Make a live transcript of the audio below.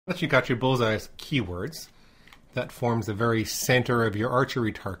Once you got your bullseye keywords, that forms the very center of your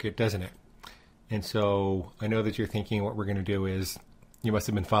archery target, doesn't it? And so I know that you're thinking what we're going to do is, you must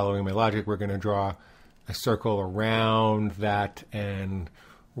have been following my logic, we're going to draw a circle around that and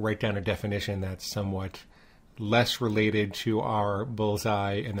write down a definition that's somewhat less related to our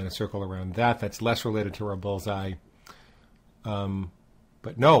bullseye, and then a circle around that that's less related to our bullseye.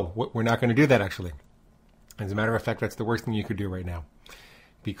 But no, we're not going to do that, actually. As a matter of fact, that's the worst thing you could do right now.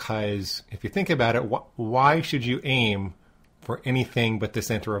 Because if you think about it, why should you aim for anything but the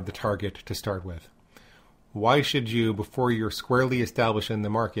center of the target to start with? Why should you, before you're squarely established in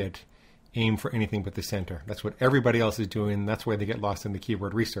the market, aim for anything but the center? That's what everybody else is doing. That's why they get lost in the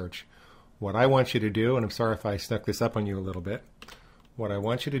keyword research. What I want you to do, and I'm sorry if I snuck this up on you a little bit, what I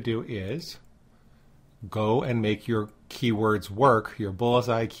want you to do is go and make your keywords work, your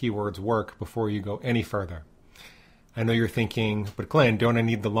bullseye keywords work, before you go any further. I know you're thinking, but Glenn, don't I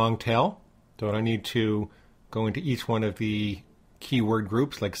need the long tail? Don't I need to go into each one of the keyword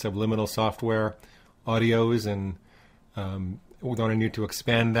groups like subliminal software, audios, and don't I need to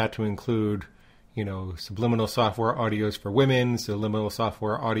expand that to include, subliminal software audios for women, subliminal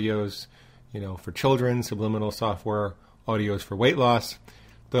software audios, for children, subliminal software audios for weight loss?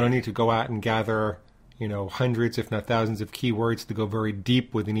 Don't I need to go out and gather, hundreds, if not thousands of keywords to go very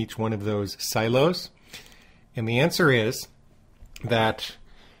deep within each one of those silos? And the answer is that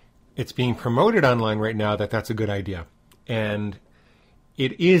it's being promoted online right now that that's a good idea. And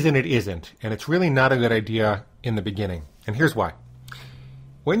it is and it isn't. And it's really not a good idea in the beginning. And here's why.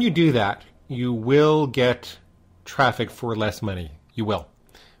 When you do that, you will get traffic for less money. You will.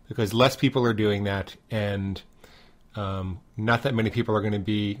 Because less people are doing that, and not as many people are going to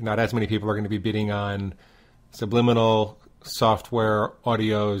be bidding on subliminal software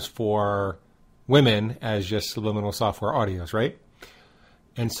audios for women as just subliminal software audios, right?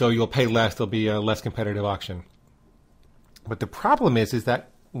 And so you'll pay less, there'll be a less competitive auction. But the problem is that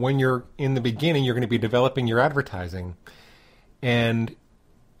when you're in the beginning, you're going to be developing your advertising. And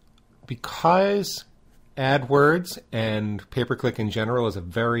because AdWords and pay-per-click in general is a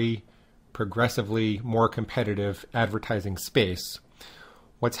very progressively more competitive advertising space,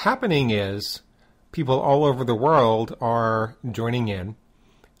 what's happening is people all over the world are joining in,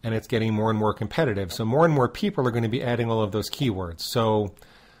 and it's getting more and more competitive. So more and more people are going to be adding all of those keywords. So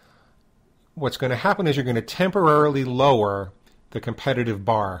what's going to happen is you're going to temporarily lower the competitive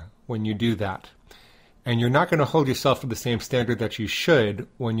bar when you do that. And you're not going to hold yourself to the same standard that you should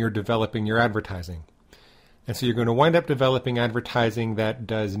when you're developing your advertising. And so you're going to wind up developing advertising that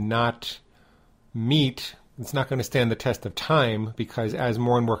does not meet, it's not going to stand the test of time, because as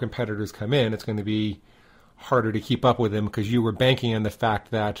more and more competitors come in, it's going to be harder to keep up with them because you were banking on the fact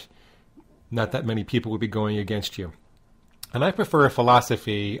that not that many people would be going against you. And I prefer a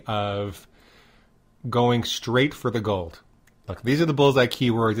philosophy of going straight for the gold. Look, these are the bullseye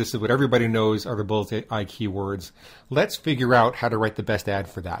keywords. This is what everybody knows are the bullseye keywords. Let's figure out how to write the best ad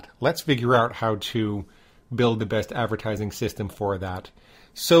for that. Let's figure out how to build the best advertising system for that,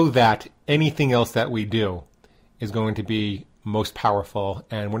 so that anything else that we do is going to be most powerful,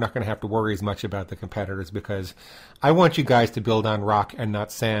 and we're not going to have to worry as much about the competitors, because I want you guys to build on rock and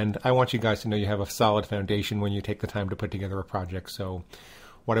not sand. I want you guys to know you have a solid foundation when you take the time to put together a project. So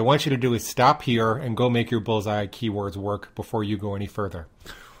what I want you to do is stop here and go make your bullseye keywords work before you go any further.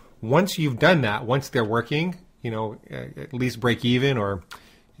 Once you've done that, once they're working, at least break even, or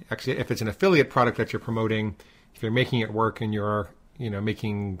actually if it's an affiliate product that you're promoting, if you're making it work and you're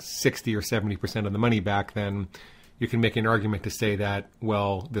making 60 or 70% of the money back, then you can make an argument to say that,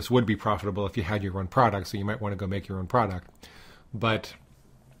 well, this would be profitable if you had your own product, so you might want to go make your own product. But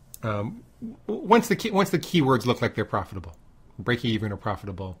once the keywords look like they're profitable, break even or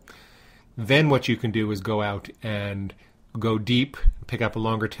profitable, then what you can do is go out and go deep, pick up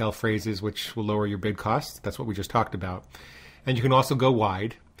longer tail phrases, which will lower your bid costs. That's what we just talked about. And you can also go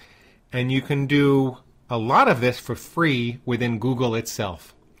wide, and you can do a lot of this for free within Google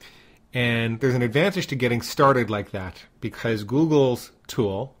itself. And there's an advantage to getting started like that, because Google's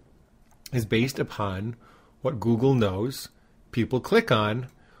tool is based upon what Google knows people click on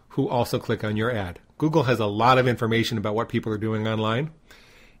who also click on your ad. Google has a lot of information about what people are doing online.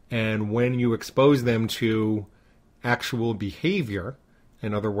 And when you expose them to actual behavior,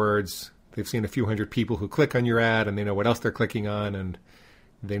 in other words, they've seen a few hundred people who click on your ad and they know what else they're clicking on, and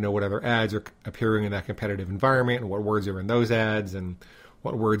they know what other ads are appearing in that competitive environment and what words are in those ads and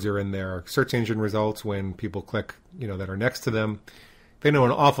what words are in their search engine results when people click, that are next to them. They know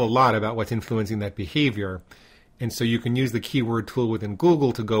an awful lot about what's influencing that behavior. And so you can use the keyword tool within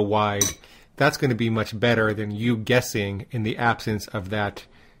Google to go wide. That's going to be much better than you guessing in the absence of that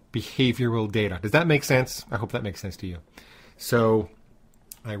behavioral data. Does that make sense? I hope that makes sense to you. So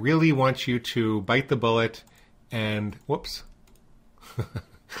I really want you to bite the bullet and, whoops.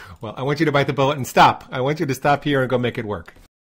 Well, I want you to bite the bullet and stop. I want you to stop here and go make it work.